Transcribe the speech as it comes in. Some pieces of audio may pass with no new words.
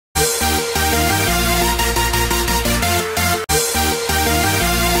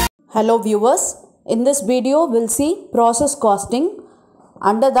Hello viewers, in this video we'll see process costing.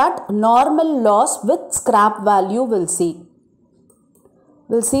 Under that, normal loss with scrap value we'll see.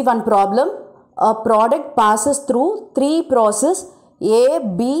 We'll see one problem. A product passes through three processes A,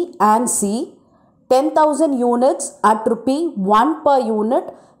 B and C. 10,000 units at rupee 1 per unit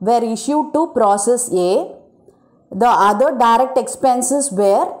were issued to process A. The other direct expenses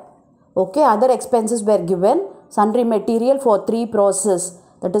were, given. Sundry material for three processes,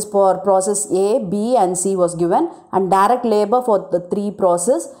 that is for process A, B and C was given, and direct labor for the three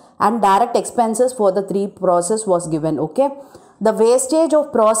processes and direct expenses for the three processes was given. Okay. The wastage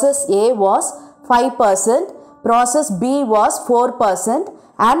of process A was 5%, process B was 4%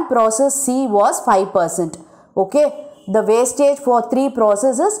 and process C was 5%. Okay. The wastage for three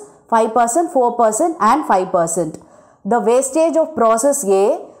processes 5%, 4% and 5%. The wastage of process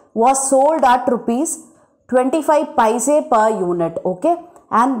A was sold at rupees 25 paise per unit. Okay.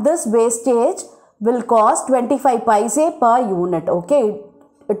 And this wastage will cost 25 paise per unit. Okay.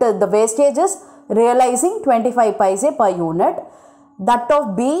 The wastage is realizing 25 paise per unit. That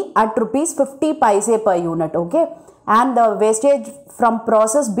of B at rupees 50 paise per unit. Okay. And the wastage from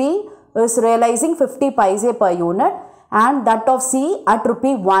process B is realizing 50 paise per unit. And that of C at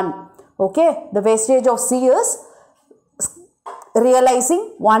rupee 1. Okay. The wastage of C is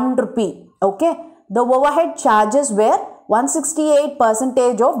realizing 1 rupee. Okay. The overhead charges were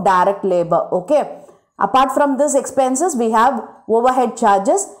 168% of direct labor. Okay. Apart from this expenses, we have overhead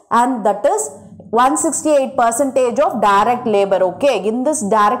charges and that is 168% of direct labor. Okay. In this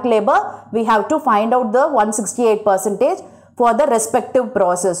direct labor, we have to find out the 168% for the respective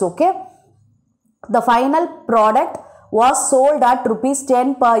process. Okay. The final product was sold at rupees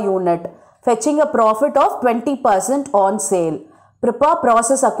 10 per unit, fetching a profit of 20% on sale. Prepare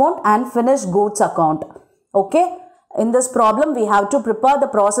process account and finished goods account. Okay. In this problem, we have to prepare the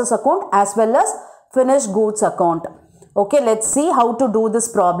process account as well as finished goods account. Okay. Let's see how to do this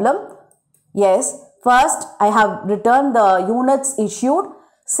problem. Yes. First, I have written the units issued.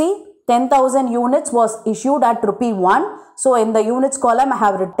 See, 10,000 units was issued at rupee 1. So, in the units column, I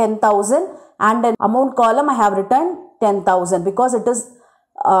have written 10,000 and in amount column, I have written 10,000 because it is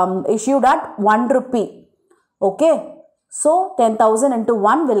issued at 1 rupee. Okay. So, 10,000 into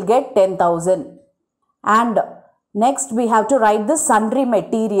 1 will get 10,000. And next we have to write the sundry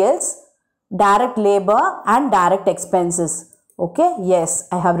materials, direct labor and direct expenses. Okay. Yes,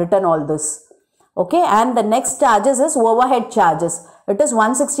 I have written all this. Okay. And the next charges is overhead charges. It is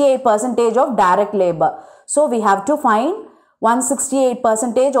 168% of direct labor. So, we have to find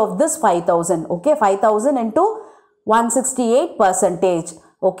 168% of this 5,000. Okay. 5,000 into 168%.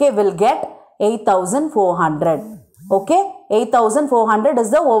 Okay. We'll get 8,400. Okay, 8,400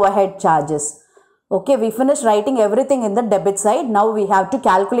 is the overhead charges. Okay, we finished writing everything in the debit side. Now we have to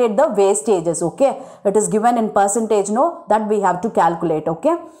calculate the wastages. Okay, it is given in percentage, no, that we have to calculate.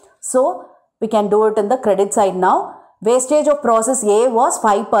 Okay, so we can do it in the credit side now. Wastage of process A was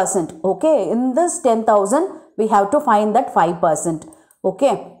 5%. Okay, in this 10,000, we have to find that 5%.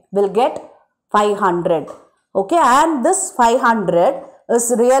 Okay, we'll get 500. Okay, and this 500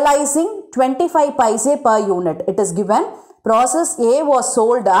 is realizing 25 paise per unit. It is given process A was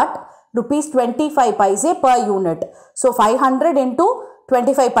sold at rupees 25 paise per unit. So, 500 into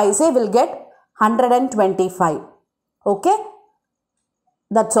 25 paise will get 125. Okay.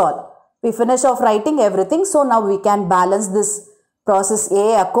 That's all. We finish off writing everything. So, now we can balance this process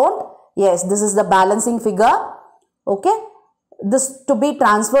A account. Yes, this is the balancing figure. Okay. This to be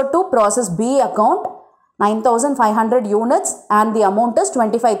transferred to process B account. 9,500 units and the amount is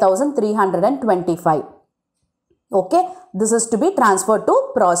 25,325. Okay. This is to be transferred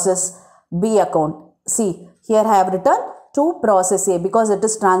to process B account. See, here I have written to process A because it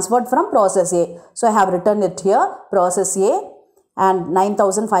is transferred from process A. So, I have written it here, process A and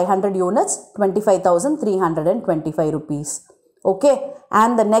 9,500 units, 25,325 rupees. Okay.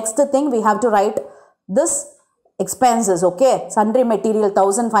 And the next thing we have to write this expenses. Okay. Sundry material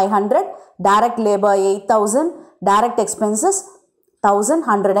 1,500. Direct labor 8,000, direct expenses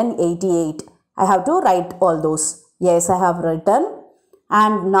 1,188. I have to write all those. Yes, I have written.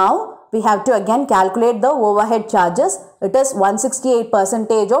 And now we have to again calculate the overhead charges. It is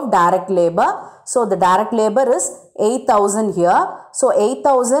 168% of direct labor. So, the direct labor is 8,000 here. So,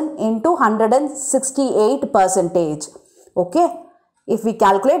 8,000 into 168%. Okay. If we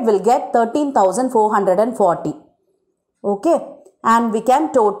calculate, we'll get 13,440. Okay. And we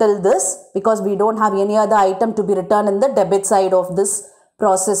can total this because we don't have any other item to be returned in the debit side of this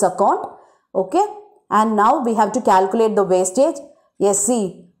process account. Okay. And now we have to calculate the wastage. Yes,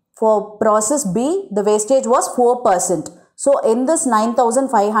 see, for process B, the wastage was 4%. So in this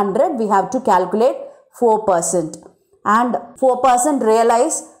 9,500 we have to calculate 4% and 4%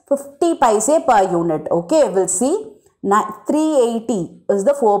 realize 50 paise per unit. Okay, we'll see 380 is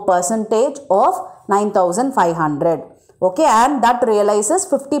the 4% of 9,500. Okay, and that realizes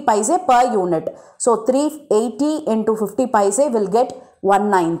 50 paise per unit. So 380 into 50 paise will get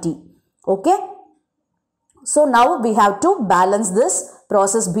 190. Okay. So now we have to balance this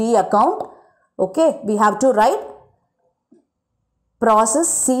process B account. Okay, we have to write process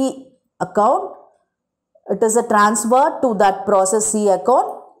C account. It is a transfer to that process C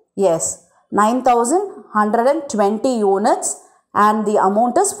account. Yes, 9,120 units and the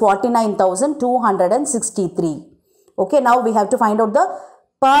amount is 49,263. Okay, now we have to find out the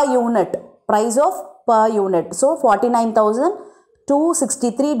per unit, price of per unit. So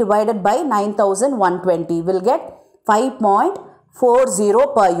 49,263 divided by 9,120 will get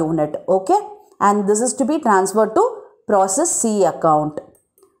 5.40 per unit. Okay, and this is to be transferred to process C account.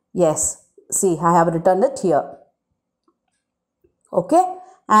 Yes, see, I have written it here. Okay,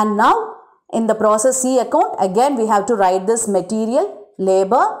 and now in the process C account again we have to write this material,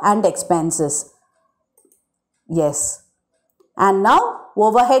 labor and expenses. Yes, and now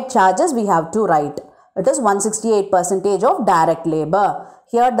overhead charges we have to write. It is 168% of direct labor.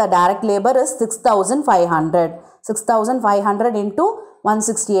 Here the direct labor is 6,500. 6,500 into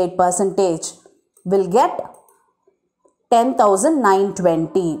 168% will get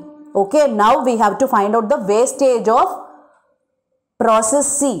 10,920. Okay, now we have to find out the wastage of process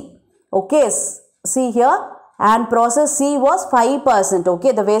C. Okay, see here, and process C was 5%.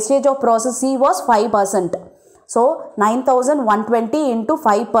 Okay, the wastage of process C was 5%. So 9,120 into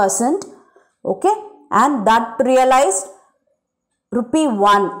 5%. Okay, and that realized rupee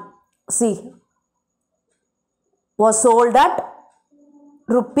 1. See, was sold at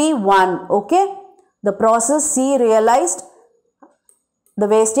rupee 1. Okay, the process C realized the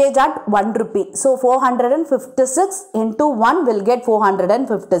wastage at 1 rupee. So 456 into 1 will get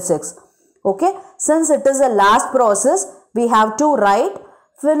 456. Okay, since it is a last process, we have to write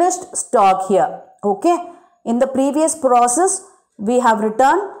finished stock here. Okay, in the previous process we have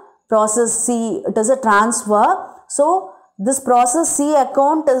written process C, it is a transfer. So this process C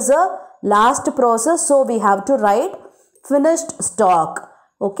account is a last process, so we have to write finished stock.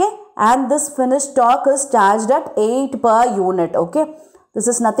 Okay, and this finished stock is charged at 8 per unit. Okay, this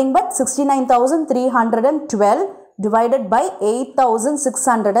is nothing but 69,312 divided by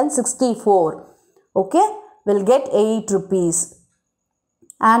 8,664. Okay, we'll get 8 rupees.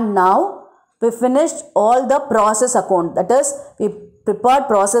 And now we finished all the process account. That is, we prepared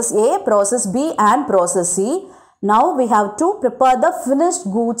process A, process B and process C. Now we have to prepare the finished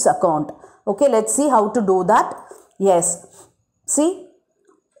goods account. Okay, let's see how to do that. Yes, see,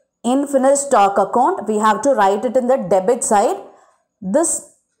 in finished stock account we have to write it in the debit side.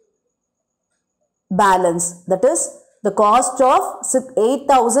 This balance, that is the cost of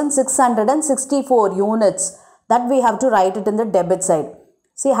 8,664 units, that we have to write it in the debit side.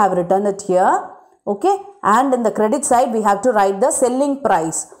 See, I have written it here. Okay, and in the credit side we have to write the selling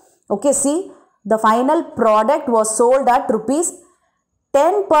price. Okay, see, the final product was sold at rupees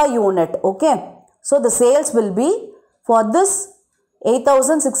 10 per unit. Okay, so the sales will be for this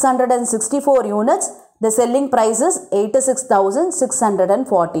 8,664 units, the selling price is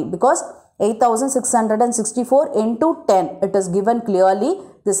 86,640 because 8,664 into 10, it is given clearly,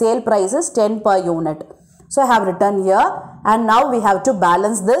 the sale price is 10 per unit. So I have written here, and now we have to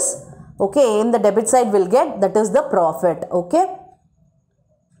balance this. Okay, in the debit side we'll get, that is the profit. Okay,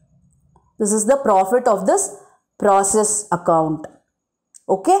 this is the profit of this process account.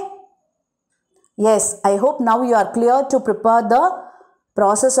 Okay, yes, I hope now you are clear to prepare the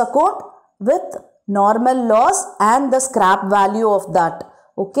process account with normal loss and the scrap value of that.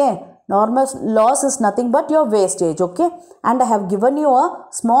 Okay, normal loss is nothing but your wastage. Okay, and I have given you a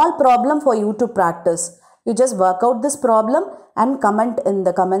small problem for you to practice. You just work out this problem and comment in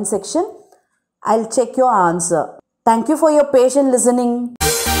the comment section. I'll check your answer. Thank you for your patient listening.